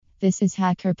This is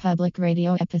Hacker Public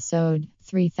Radio episode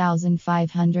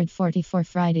 3540 for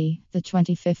Friday, the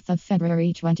 25th of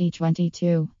February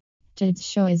 2022. Today's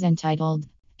show is entitled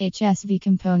HSV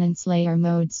Components Layer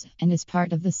Modes and is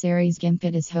part of the series GIMP.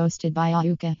 It is hosted by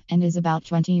Auka and is about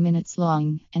 20 minutes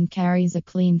long and carries a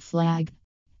clean flag.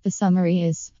 The summary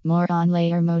is more on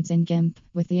layer modes in GIMP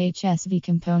with the HSV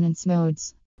components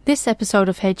modes. This episode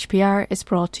of HPR is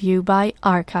brought to you by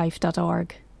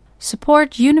archive.org.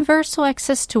 Support universal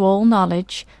access to all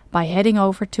knowledge by heading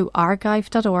over to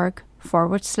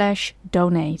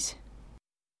archive.org/donate.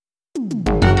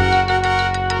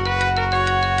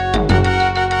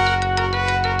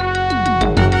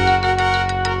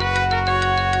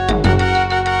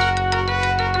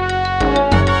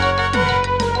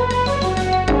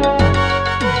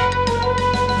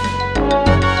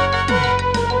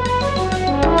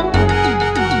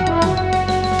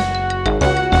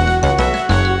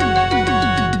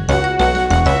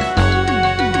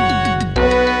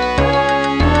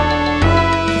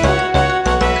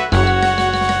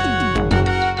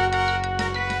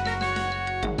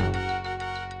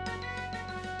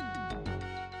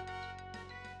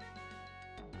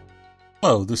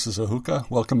 Hello, this is Ahuka,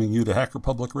 welcoming you to Hacker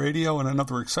Public Radio and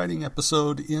another exciting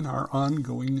episode in our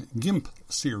ongoing GIMP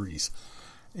series.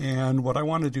 And what I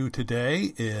want to do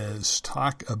today is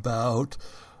talk about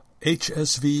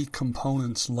HSV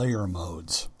components layer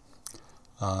modes.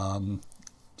 So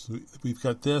we've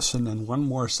got this and then one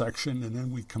more section, and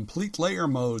then we complete layer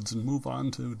modes and move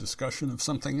on to discussion of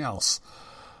something else.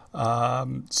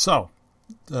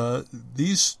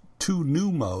 These two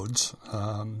new modes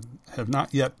have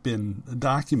not yet been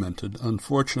documented,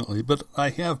 unfortunately, but I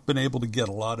have been able to get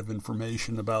a lot of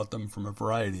information about them from a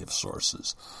variety of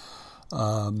sources.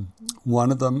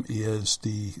 One of them is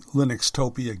the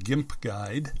Linuxtopia GIMP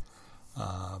guide,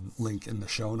 link in the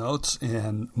show notes,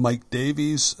 and Mike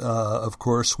Davies, of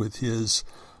course, with his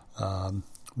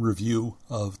review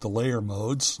of the layer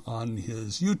modes on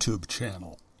his YouTube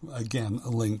channel. Again, a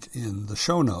link in the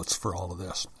show notes for all of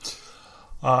this.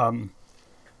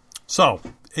 So,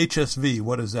 HSV,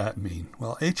 what does that mean?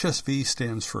 Well, HSV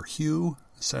stands for hue,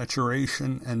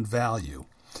 saturation, and value.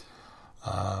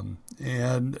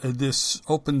 And this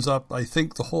opens up, I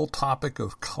think, the whole topic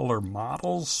of color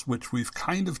models, which we've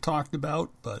kind of talked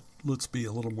about, but let's be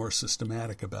a little more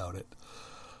systematic about it.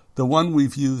 The one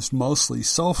we've used mostly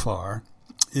so far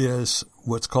is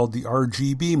what's called the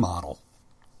RGB model.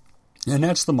 And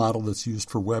that's the model that's used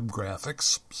for web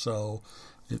graphics, so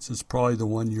it's probably the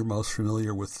one you're most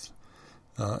familiar with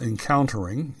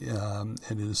encountering.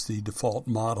 It is the default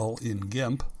model in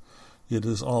GIMP. It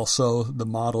is also the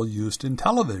model used in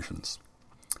televisions.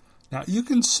 Now, you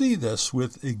can see this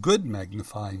with a good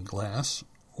magnifying glass,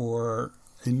 or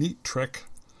a neat trick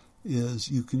is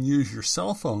you can use your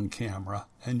cell phone camera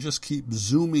and just keep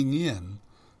zooming in.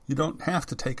 You don't have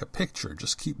to take a picture.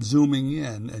 Just keep zooming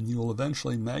in, and you will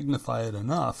eventually magnify it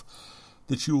enough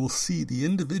that you will see the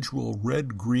individual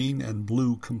red, green, and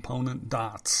blue component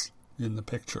dots in the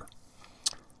picture.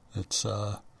 It's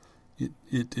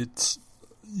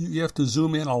you have to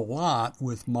zoom in a lot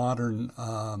with modern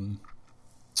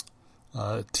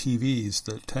TVs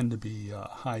that tend to be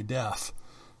high def.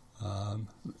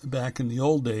 Back in the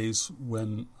old days,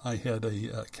 when I had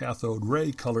a cathode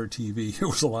ray color TV, it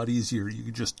was a lot easier.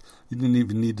 You didn't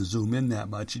even need to zoom in that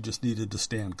much. You just needed to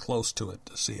stand close to it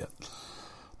to see it.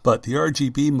 But the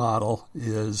RGB model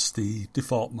is the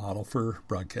default model for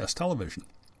broadcast television.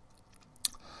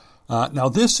 Now,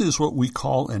 this is what we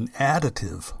call an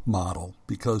additive model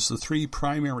because the three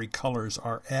primary colors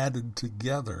are added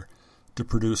together to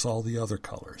produce all the other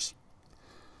colors.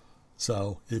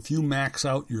 So if you max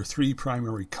out your three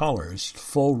primary colors,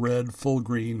 full red, full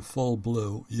green, full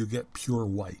blue, you get pure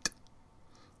white.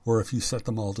 Or if you set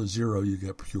them all to 0, you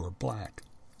get pure black.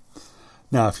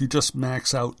 Now, if you just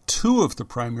max out two of the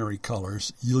primary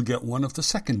colors, you'll get one of the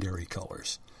secondary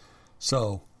colors.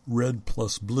 So red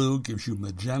plus blue gives you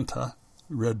magenta,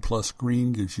 red plus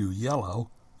green gives you yellow,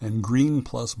 and green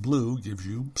plus blue gives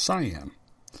you cyan.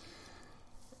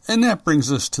 And that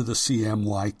brings us to the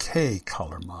CMYK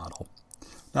color model.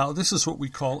 Now, this is what we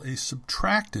call a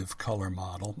subtractive color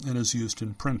model and is used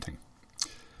in printing.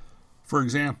 For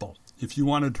example, if you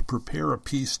wanted to prepare a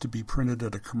piece to be printed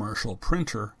at a commercial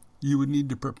printer, you would need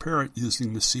to prepare it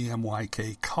using the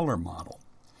CMYK color model.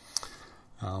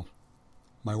 Now,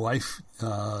 my wife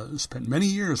spent many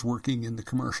years working in the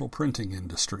commercial printing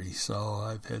industry, so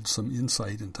I've had some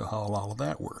insight into how all of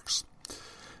that works.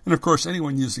 And of course,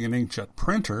 anyone using an inkjet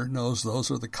printer knows those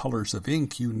are the colors of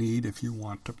ink you need if you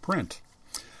want to print.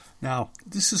 Now,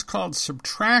 this is called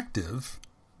subtractive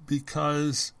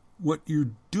because what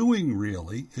you're doing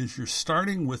really is you're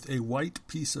starting with a white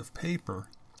piece of paper,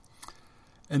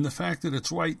 and the fact that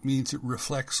it's white means it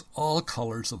reflects all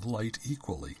colors of light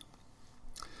equally.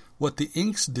 What the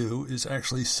inks do is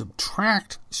actually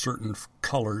subtract certain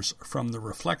colors from the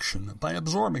reflection by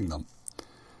absorbing them.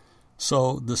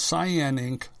 So the cyan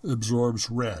ink absorbs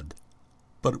red,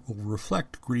 but it will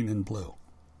reflect green and blue.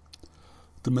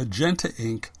 The magenta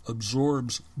ink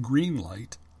absorbs green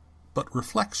light, but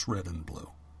reflects red and blue.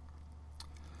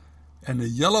 And the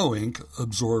yellow ink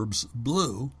absorbs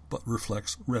blue, but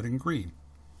reflects red and green.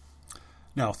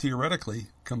 Now, theoretically,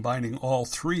 combining all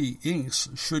three inks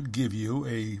should give you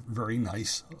a very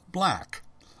nice black.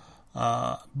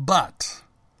 But,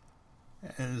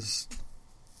 there's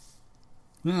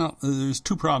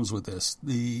two problems with this.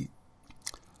 The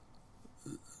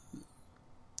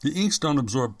inks don't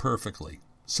absorb perfectly,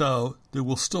 so they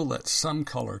will still let some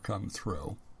color come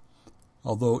through,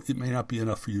 although it may not be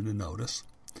enough for you to notice.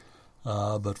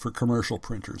 But for commercial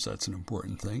printers, that's an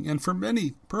important thing. And for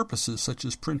many purposes, such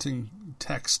as printing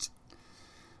text,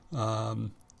 you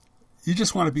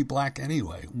just want to be black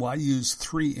anyway. Why use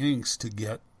three inks to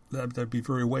get that? That'd be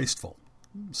very wasteful.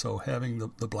 So having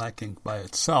the black ink by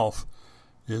itself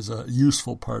is a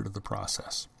useful part of the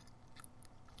process.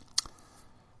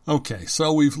 Okay,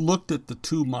 so we've looked at the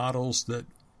two models that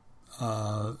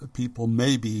people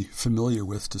may be familiar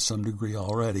with to some degree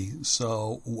already.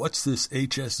 So what's this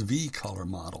HSV color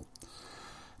model?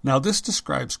 Now this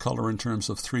describes color in terms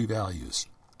of three values.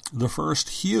 The first,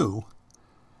 hue,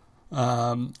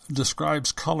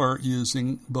 describes color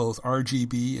using both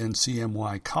RGB and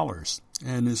CMY colors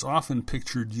and is often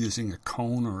pictured using a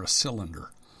cone or a cylinder.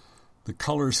 The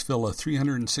colors fill a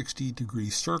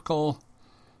 360-degree circle,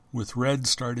 with red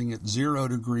starting at 0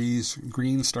 degrees,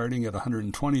 green starting at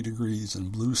 120 degrees, and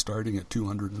blue starting at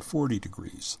 240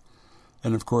 degrees.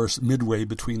 And of course, midway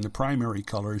between the primary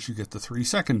colors, you get the three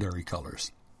secondary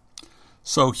colors.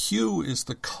 So hue is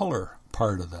the color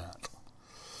part of that.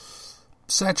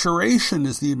 Saturation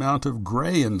is the amount of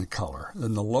gray in the color,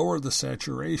 and the lower the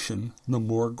saturation, the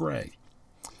more gray.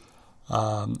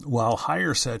 While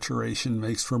higher saturation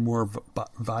makes for more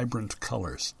vibrant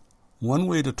colors. One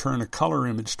way to turn a color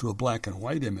image to a black and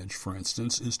white image, for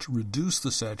instance, is to reduce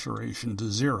the saturation to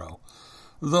 0,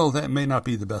 though that may not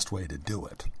be the best way to do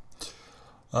it.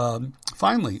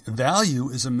 Finally, value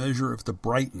is a measure of the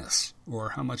brightness, or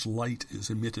how much light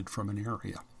is emitted from an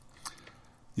area.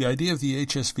 The idea of the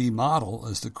HSV model,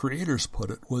 as the creators put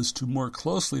it, was to more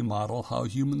closely model how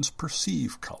humans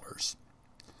perceive colors.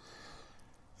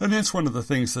 And that's one of the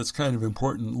things that's kind of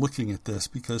important looking at this,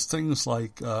 because things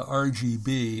like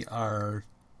RGB are,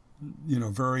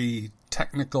 very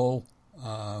technical.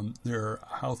 They're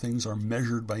how things are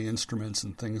measured by instruments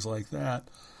and things like that.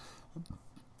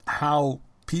 How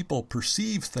people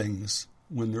perceive things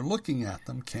when they're looking at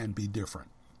them can be different.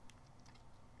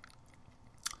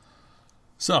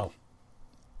 So,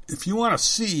 if you want to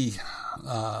see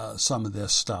some of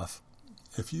this stuff,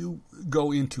 if you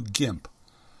go into GIMP,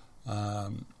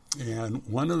 and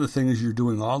one of the things you're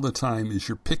doing all the time is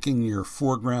you're picking your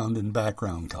foreground and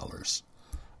background colors.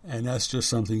 And that's just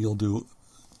something you'll do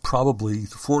probably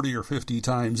 40 or 50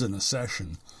 times in a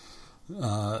session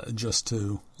just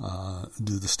to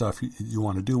do the stuff you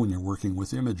want to do when you're working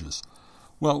with images.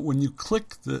 Well, when you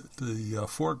click the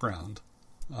foreground,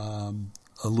 a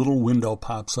little window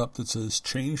pops up that says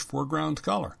Change Foreground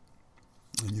Color.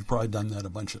 And you've probably done that a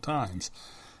bunch of times.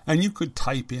 And you could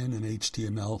type in an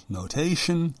HTML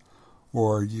notation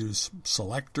or use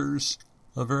selectors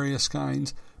of various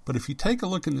kinds. But if you take a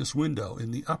look in this window,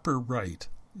 in the upper right,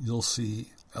 you'll see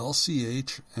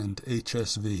LCH and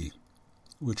HSV,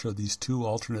 which are these two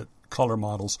alternate color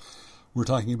models. We're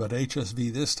talking about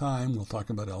HSV this time. We'll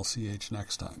talk about LCH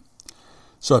next time.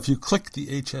 So if you click the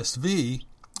HSV,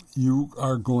 you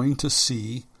are going to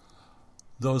see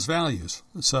those values.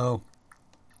 So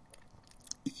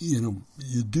you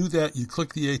do that, you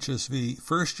click the HSV,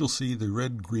 first you'll see the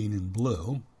red, green, and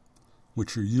blue,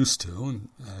 which you're used to,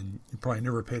 and you probably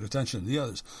never paid attention to the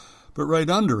others. But right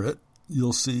under it,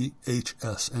 you'll see H,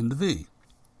 S, and V,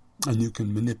 and you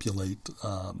can manipulate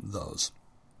those.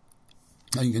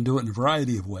 Now you can do it in a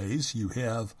variety of ways. You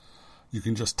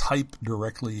can just type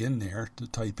directly in there to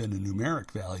type in a numeric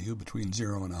value between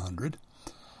 0 and 100.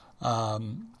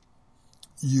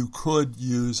 You could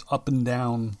use up and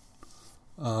down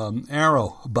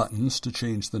arrow buttons to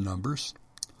change the numbers,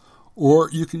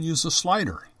 or you can use a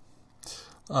slider.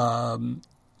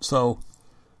 So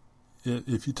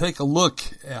if you take a look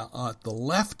at the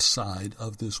left side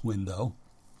of this window,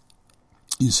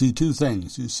 you see two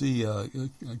things. You see a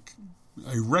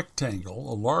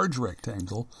rectangle, a large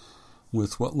rectangle,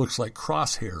 with what looks like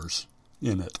crosshairs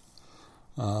in it.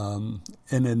 And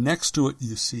then next to it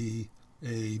you see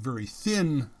a very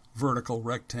thin vertical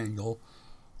rectangle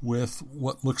with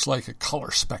what looks like a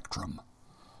color spectrum.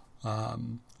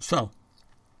 So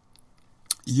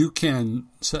you can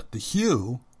set the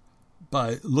hue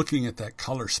by looking at that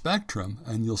color spectrum,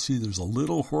 and you'll see there's a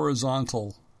little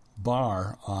horizontal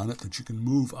bar on it that you can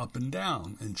move up and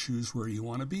down and choose where you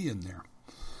want to be in there.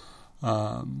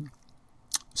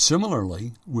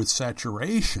 Similarly, with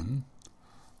saturation,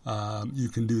 you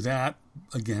can do that,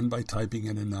 again, by typing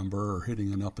in a number or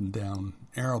hitting an up and down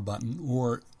arrow button,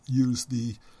 or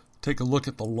take a look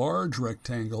at the large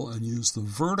rectangle and use the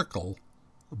vertical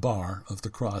bar of the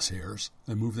crosshairs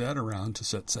and move that around to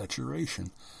set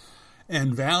saturation.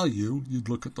 And value, you'd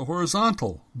look at the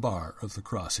horizontal bar of the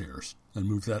crosshairs and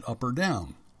move that up or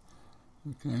down.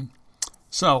 Okay.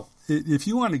 So if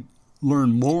you want to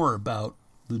learn more about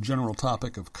the general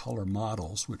topic of color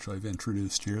models, which I've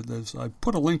introduced here, I've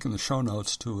put a link in the show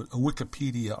notes to a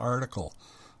Wikipedia article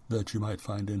that you might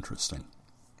find interesting.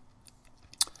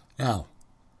 Now,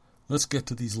 let's get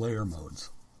to these layer modes.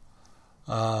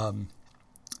 HSV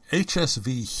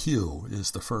hue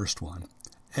is the first one.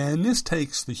 And this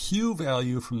takes the hue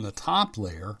value from the top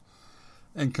layer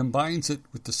and combines it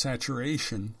with the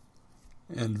saturation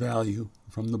and value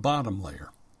from the bottom layer.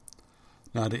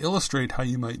 Now, to illustrate how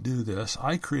you might do this,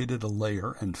 I created a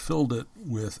layer and filled it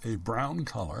with a brown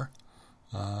color.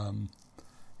 And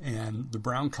the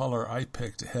brown color I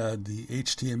picked had the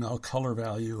HTML color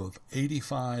value of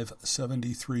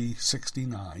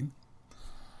 857369.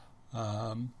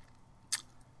 And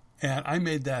I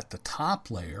made that the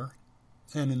top layer.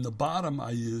 And in the bottom,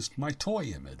 I used my toy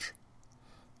image.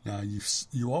 Now,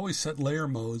 you always set layer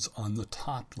modes on the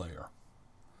top layer.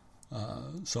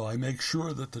 So I make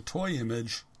sure that the toy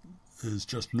image is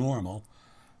just normal.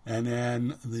 And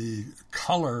then the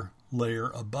color layer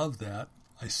above that,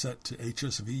 I set to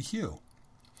HSV hue.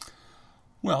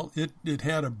 Well, it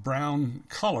had a brown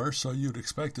color, so you'd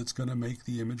expect it's going to make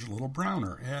the image a little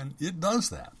browner. And it does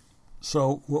that.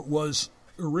 So what was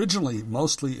originally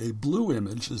mostly a blue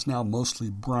image is now mostly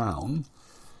brown.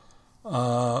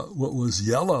 What was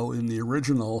yellow in the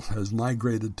original has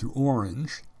migrated to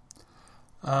orange.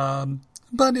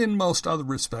 But in most other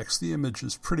respects, the image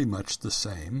is pretty much the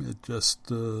same. It just,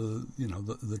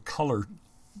 the color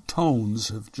tones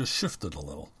have just shifted a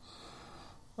little.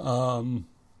 Now,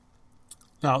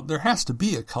 there has to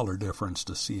be a color difference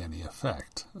to see any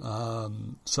effect.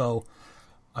 So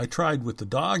I tried with the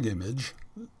dog image,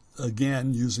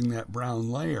 again, using that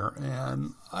brown layer,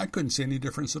 and I couldn't see any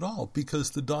difference at all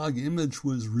because the dog image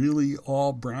was really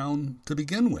all brown to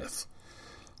begin with.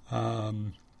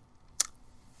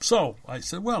 So I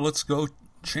said, well, let's go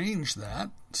change that.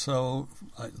 So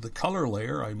the color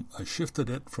layer, I shifted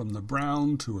it from the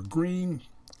brown to a green,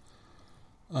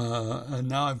 and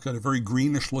now I've got a very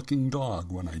greenish-looking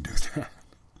dog when I do that.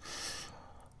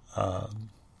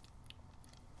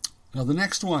 Now, the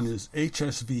next one is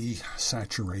HSV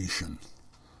saturation.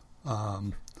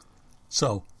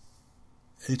 So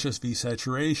HSV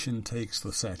saturation takes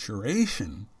the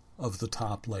saturation of the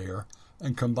top layer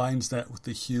and combines that with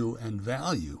the hue and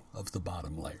value of the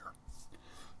bottom layer.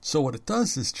 So what it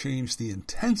does is change the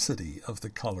intensity of the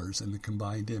colors in the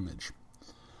combined image.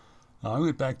 Now I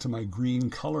went back to my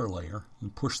green color layer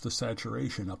and pushed the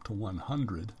saturation up to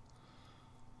 100.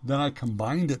 Then I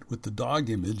combined it with the dog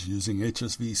image using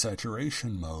HSV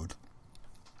saturation mode.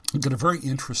 I got a very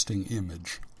interesting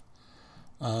image.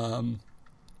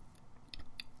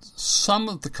 Some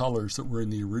of the colors that were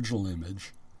in the original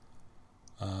image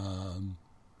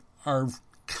are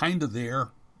kind of there,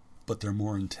 but they're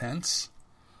more intense.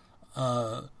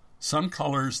 Some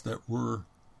colors that were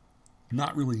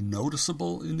not really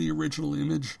noticeable in the original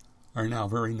image are now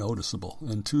very noticeable.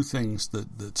 And two things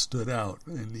that stood out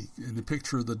in the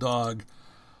picture of the dog,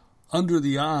 under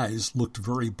the eyes looked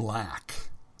very black,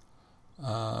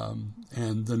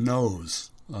 and the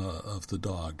nose of the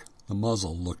dog, the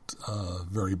muzzle, looked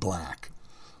very black.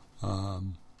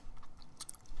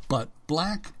 But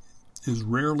black is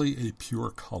rarely a pure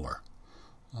color.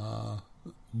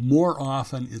 More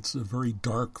often, it's a very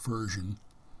dark version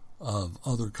of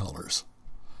other colors.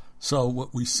 So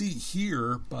what we see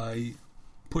here by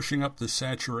pushing up the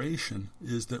saturation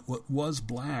is that what was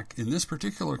black in this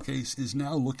particular case is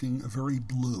now looking very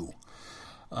blue.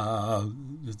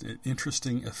 An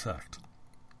interesting effect.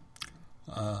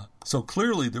 So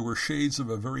clearly there were shades of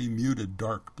a very muted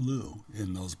dark blue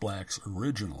in those blacks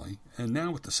originally, and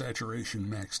now with the saturation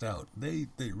maxed out, they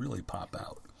really pop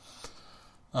out.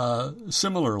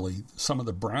 Similarly, some of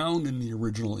the brown in the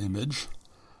original image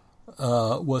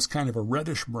was kind of a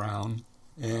reddish brown,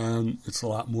 and it's a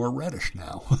lot more reddish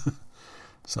now.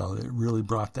 So it really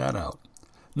brought that out.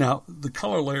 Now, the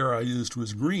color layer I used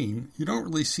was green. You don't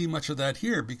really see much of that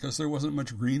here because there wasn't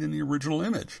much green in the original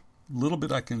image. A little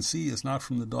bit I can see is not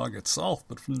from the dog itself,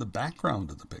 but from the background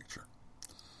of the picture.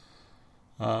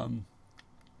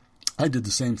 I did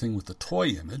the same thing with the toy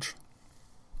image.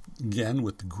 Again,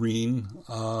 with the green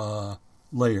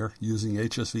layer using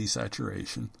HSV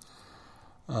saturation.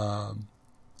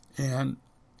 And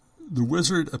the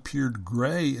wizard appeared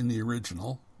gray in the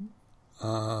original.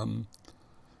 The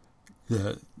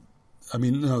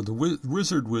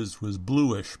wizard was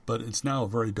bluish, but it's now a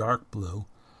very dark blue.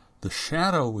 The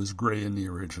shadow was gray in the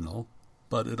original,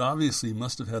 but it obviously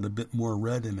must have had a bit more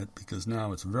red in it because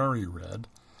now it's very red.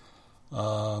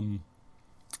 The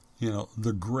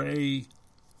gray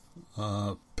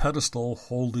pedestal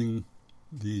holding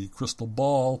the crystal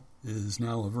ball is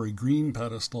now a very green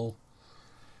pedestal.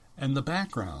 And the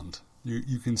background,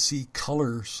 you can see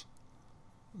colors,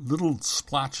 little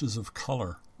splotches of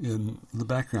color in the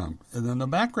background. And then the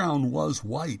background was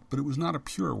white, but it was not a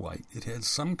pure white. It had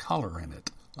some color in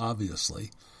it,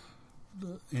 obviously.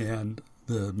 And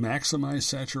the maximized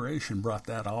saturation brought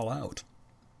that all out.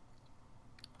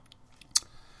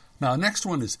 Now, next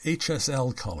one is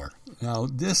HSL color. Now,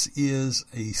 this is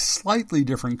a slightly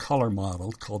different color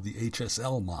model called the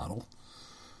HSL model,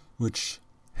 which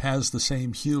has the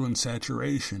same hue and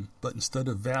saturation, but instead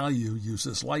of value,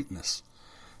 uses lightness.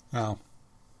 Now,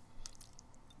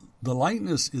 the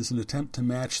lightness is an attempt to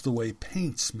match the way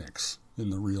paints mix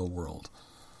in the real world,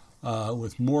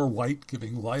 with more white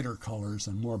giving lighter colors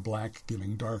and more black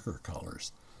giving darker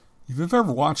colors. If you've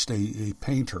ever watched a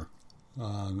painter,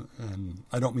 and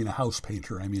I don't mean a house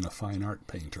painter, I mean a fine art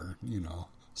painter,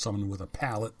 someone with a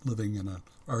palette living in an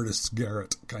artist's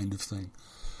garret kind of thing.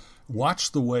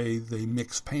 Watch the way they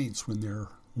mix paints when they're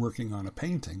working on a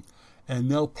painting,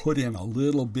 and they'll put in a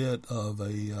little bit of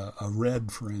a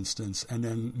red, for instance, and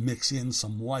then mix in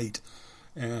some white,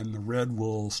 and the red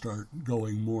will start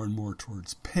going more and more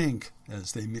towards pink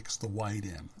as they mix the white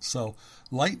in. So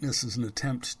lightness is an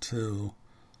attempt to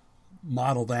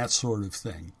model that sort of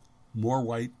thing. More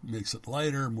white makes it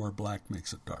lighter, more black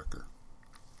makes it darker.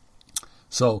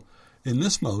 So in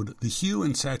this mode, the hue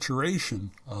and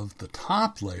saturation of the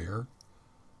top layer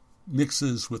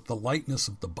mixes with the lightness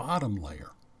of the bottom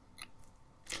layer.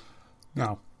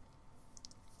 Now,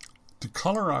 to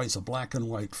colorize a black and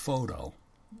white photo,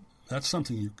 that's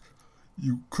something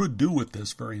you could do with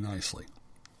this very nicely.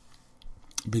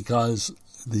 Because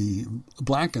the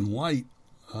black and white,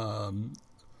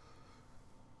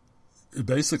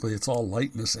 basically it's all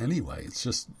lightness anyway. It's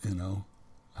just,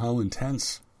 how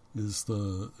intense is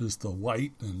the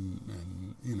white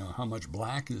and how much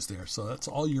black is there. So that's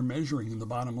all you're measuring in the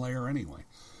bottom layer anyway.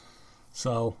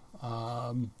 So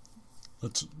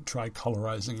let's try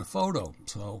colorizing a photo.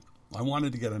 So I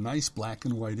wanted to get a nice black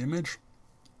and white image.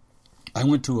 I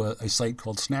went to a site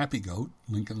called Snappy Goat,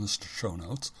 link in the show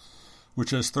notes,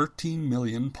 which has 13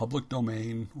 million public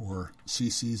domain or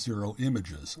CC0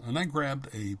 images. And I grabbed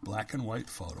a black and white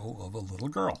photo of a little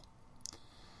girl.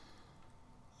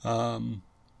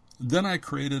 Then I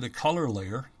created a color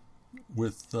layer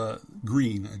with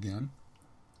green again,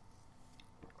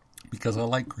 because I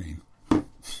like green.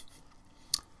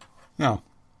 Now,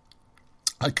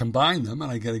 I combine them and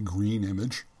I get a green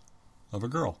image of a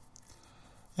girl.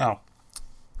 Now,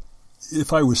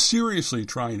 if I was seriously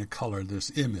trying to color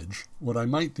this image, what I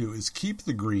might do is keep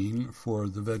the green for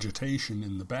the vegetation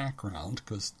in the background,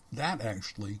 because that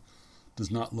actually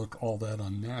does not look all that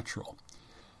unnatural.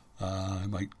 I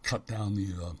might cut down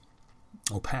the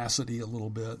opacity a little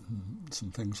bit and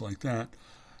some things like that.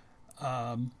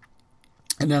 And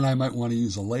then I might want to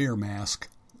use a layer mask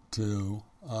to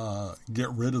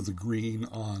get rid of the green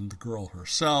on the girl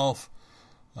herself.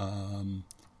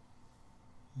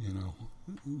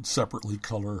 Separately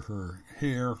color her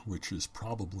hair, which is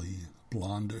probably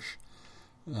blondish,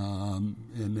 and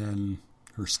then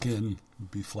her skin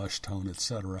would be flesh tone,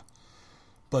 etc.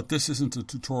 But this isn't a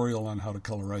tutorial on how to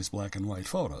colorize black and white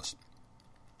photos.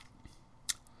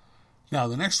 Now,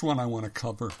 the next one I want to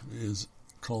cover is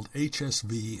called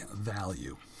HSV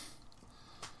value.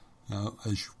 Now,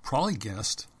 as you probably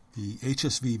guessed, the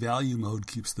HSV value mode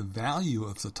keeps the value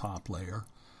of the top layer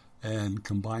and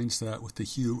combines that with the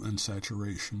hue and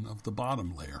saturation of the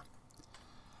bottom layer.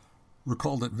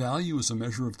 Recall that value is a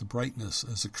measure of the brightness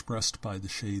as expressed by the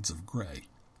shades of gray.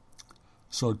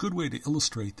 So a good way to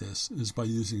illustrate this is by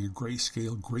using a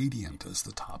grayscale gradient as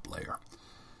the top layer.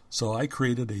 So I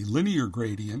created a linear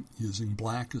gradient using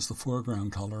black as the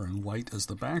foreground color and white as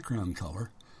the background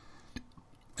color.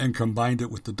 and combined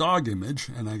it with the dog image,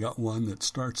 and I got one that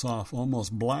starts off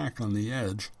almost black on the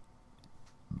edge,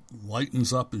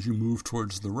 lightens up as you move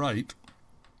towards the right,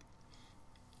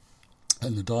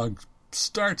 and the dog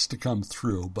starts to come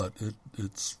through, but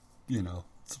it's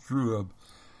through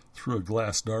a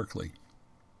glass darkly.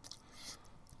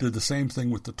 Did the same thing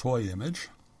with the toy image.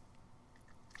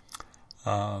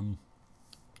 And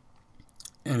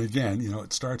again,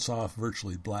 it starts off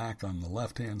virtually black on the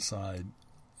left-hand side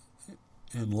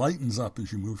and lightens up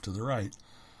as you move to the right.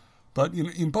 But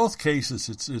in both cases,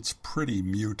 it's pretty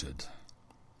muted.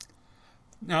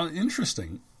 Now,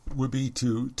 interesting would be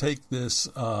to take this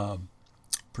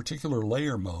particular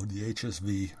layer mode, the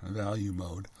HSV value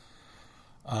mode,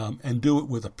 and do it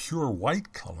with a pure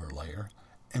white color layer.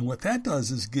 And what that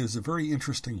does is gives a very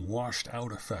interesting washed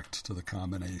out effect to the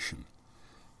combination.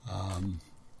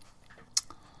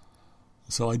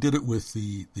 So I did it with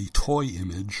the toy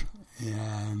image,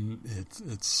 and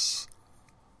it's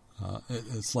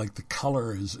like the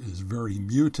color is very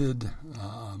muted.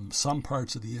 Some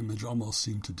parts of the image almost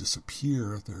seem to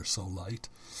disappear. They're so light.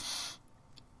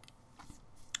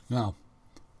 Now,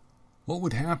 what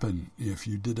would happen if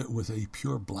you did it with a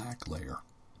pure black layer?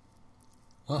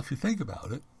 Well, if you think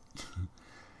about it,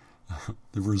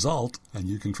 the result, and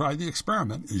you can try the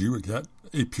experiment, is you would get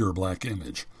a pure black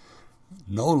image.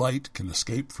 No light can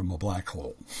escape from a black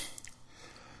hole.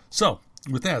 So,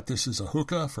 with that, this is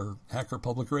Ahuka for Hacker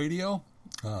Public Radio,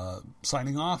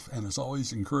 signing off, and as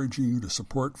always, encouraging you to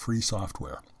support free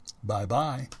software.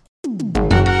 Bye-bye.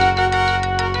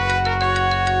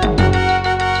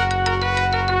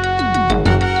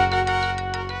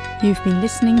 You've been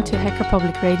listening to Hacker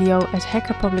Public Radio at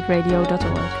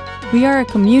hackerpublicradio.org. We are a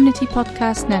community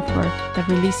podcast network that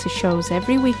releases shows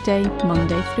every weekday,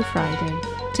 Monday through Friday.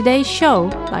 Today's show,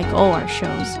 like all our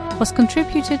shows, was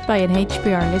contributed by an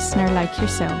HPR listener like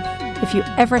yourself. If you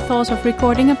ever thought of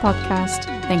recording a podcast,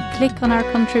 then click on our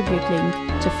contribute link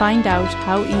to find out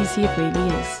how easy it really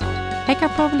is. Hacker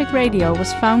Public Radio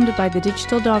was founded by the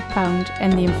Digital Dog Pound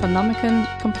and the Infonomicon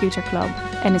Computer Club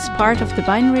and is part of the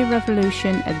binary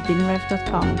revolution at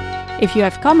binrev.com. If you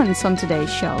have comments on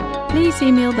today's show, please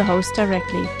email the host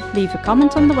directly, leave a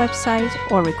comment on the website,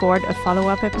 or record a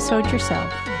follow-up episode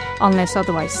yourself. Unless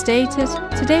otherwise stated,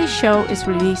 today's show is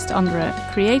released under a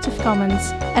Creative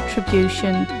Commons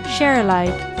Attribution Share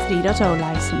Alike 3.0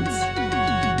 license.